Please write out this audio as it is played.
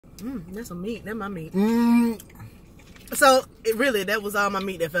That's some meat. That's my meat. So, really, that was all my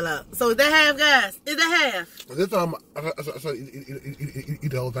meat that fell out. So, is that half, guys? Is that half? This time, I eat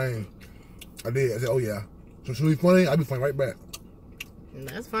the whole thing. I did. I said, oh, yeah. So, should we be funny? I'll be funny right back.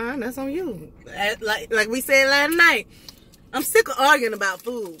 That's fine. That's on you. Like we said last night, I'm sick of arguing about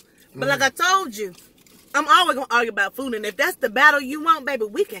food. But like I told you, I'm always going to argue about food. And if that's the battle you want, baby,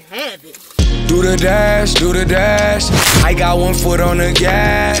 we can have it. Do the dash, do the dash. I got one foot on the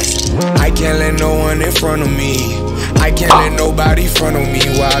gas. I can't let no one in front of me. I can't let nobody front of me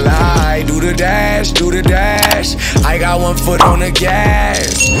while I do the dash, do the dash. I got one foot on the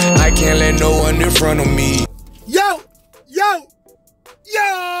gas. I can't let no one in front of me. Yo! Yo!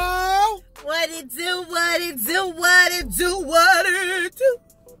 Yo! What it do, what it do, what it do, what it do.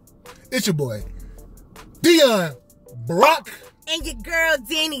 It's your boy, Deon, Brock. And your girl,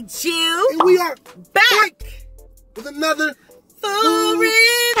 DanieJu. And we are back with another food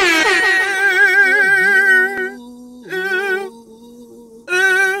review.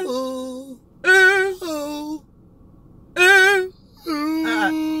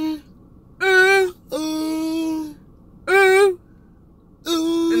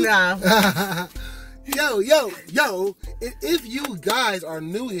 Yo, if you guys are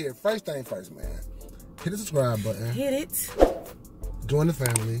new here, first thing first, man, hit the subscribe button. Hit it. Join the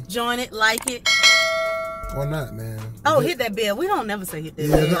family. Join it, like it. Or not, man. Oh, hit that bell. We don't never say hit that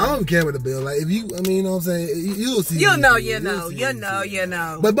bell. No, I don't care with the bell. Like, if you, I mean, you know what I'm saying? You'll see. You know.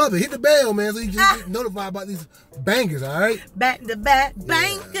 But, Bubba, hit the bell, man, so you get notified about these bangers, all right? Back to back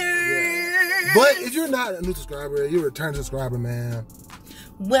bangers. Yeah. But if you're not a new subscriber, you're a return subscriber, man.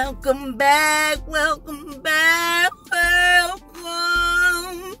 Welcome back, welcome back,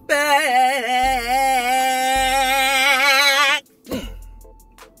 welcome back.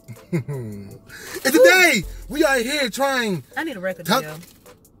 And today, we are here trying... I need a record deal.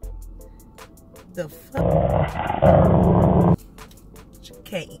 The fuck?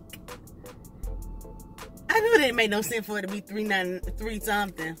 Cake. I knew it didn't make no sense for it to be $3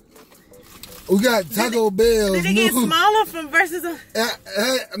 something. We got Taco Bell. Did it get smaller from versus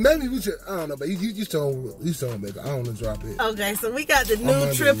maybe we should, I don't know, but you told me, baby. I don't want to drop it. Okay, so we got the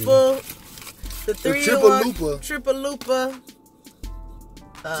new triple, the Triplelupa. Triplelupas.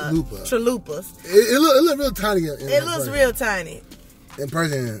 It look real tiny. It looks real tiny. In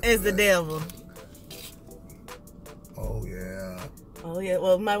person. It's the devil. Oh, yeah. Oh, yeah.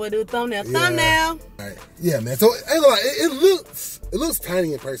 Well, we might well do a thumbnail. Yeah. Thumbnail. Right. Yeah, man. So, it looks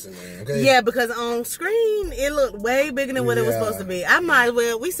tiny in person, man. Okay? Yeah, because on screen, it looked way bigger than what it was supposed to be. I might as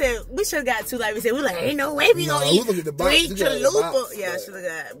well. We said we should have got two. Like we said, we like, ain't no way we gonna eat three chalupa. Yeah, I should have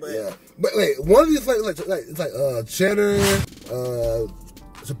got. But yeah. But wait, one of these flavors it's like cheddar,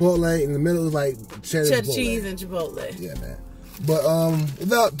 chipotle. In the middle is like cheddar cheese and chipotle. Yeah, man. But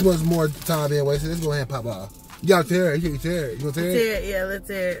without too much more time being wasted, let's go ahead and pop off. You gotta tear it. You tear it. You gonna tear it? Yeah, let's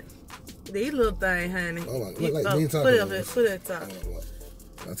tear it. These little thing, honey. Oh my, put it up. Put it up top.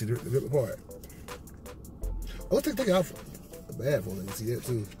 I see the rip apart. Oh, take it off the bad one. You see that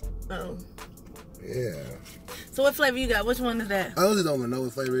too. Oh. Yeah. So what flavor you got? Which one is that? I really don't even know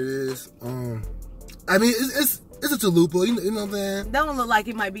what flavor it is. I mean, it's a chalupa. You know what I'm saying? That one look like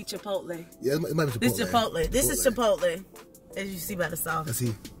it might be chipotle. Yeah, it might be chipotle. This is chipotle. As you see by the sauce. I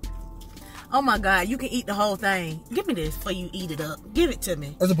see. Oh my God, you can eat the whole thing. Give me this before you eat it up. Give it to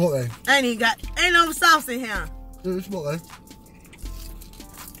me. That's chipotle. Ain't no sauce in here. It's chipotle.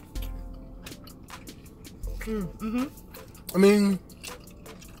 I mean,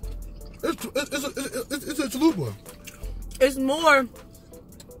 it's a chalupa. It's more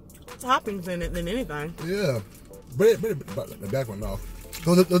toppings in it than anything. Yeah. But the back one off.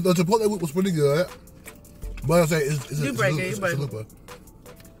 So the chipotle was pretty good. But I say it's a chalupa.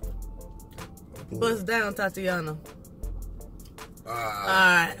 Bust down, Tatiana.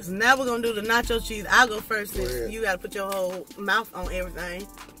 Alright, so now we're gonna do the nacho cheese. I'll go first since you gotta put your whole mouth on everything.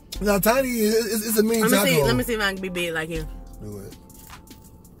 Now, tiny is a mean taco. Let me see if I can be big like him. Do it.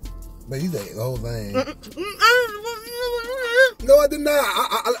 But you ate the whole thing. No, I did not.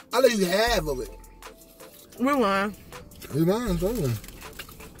 I let you half of it. Rewind. Rewind.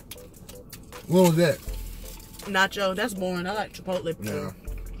 What was that? Nacho. That's boring. I like chipotle. Yeah.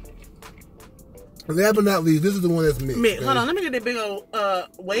 Last but not least, this is the one that's mixed. Okay? Hold on, let me get that big old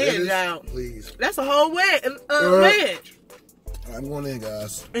wedge out. Please. That's a whole wedge. I'm going in,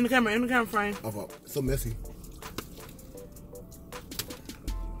 guys. In the camera frame. Oh, so messy.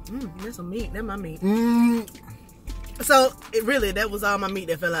 That's some meat. That's my meat. So, really, that was all my meat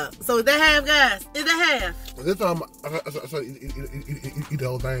that fell out. So, is that half, guys? Is that half? This time, I eat the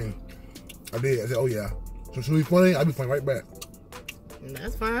whole thing. I did. I said, oh, yeah. So, should we be funny? I'll be funny right back.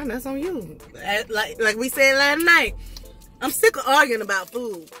 That's fine. That's on you. Like we said last night, I'm sick of arguing about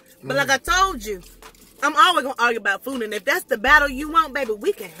food. But like I told you, I'm always gonna argue about food, and if that's the battle you want, baby,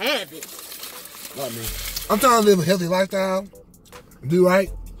 we can have it. Not me. I'm trying to live a healthy lifestyle. Do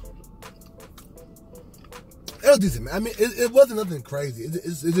right. It was decent, man. I mean, it wasn't nothing crazy.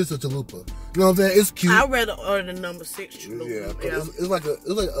 It's just a chalupa. You know what I'm saying? It's cute. I'd rather order the number 6 chalupa. Yeah, it's like a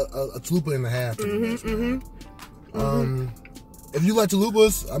chalupa and a half. If you like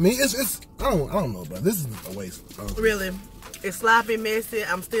chalupas, I mean, it's I don't know, but this is a waste. Really, it's sloppy, messy.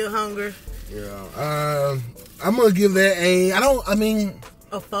 I'm still hungry. Yeah. I'm gonna give that a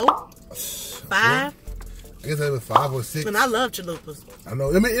 4, 5. I guess that was 5 or 6. And I love chalupas. I know.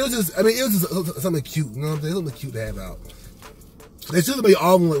 I mean, it was just something cute. You know what I'm saying? Something cute to have out. They should be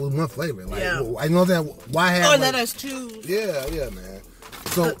all with one flavor. Like, yeah. I know that. Why have? Or let us choose. Yeah, man.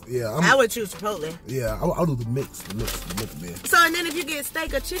 So yeah, I would choose Chipotle. Yeah, I'll do the mix, man. So and then if you get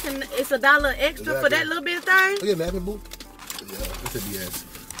steak or chicken, it's $1 extra for that little bit of thing. Yeah, that boo. Yeah, it should be yes.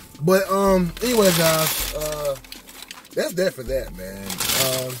 But anyway, guys, that's that for that, man.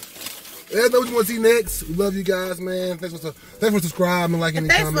 Let us know what you want to see next. We love you guys, man. Thanks for subscribing, liking, and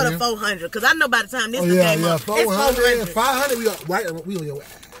thanks commenting. for the 400, because I know by the time this came up, 400, 500, we on your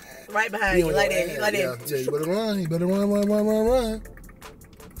right behind you, like that. Yeah, you better run. You better run.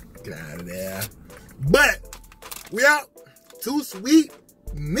 Get out of there. But we out. Too sweet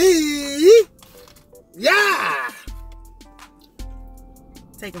me. Yeah.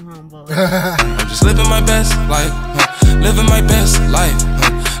 Take him home, boy. I'm just living my best life. Living my best life.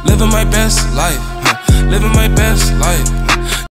 Living my best life. Living my best life.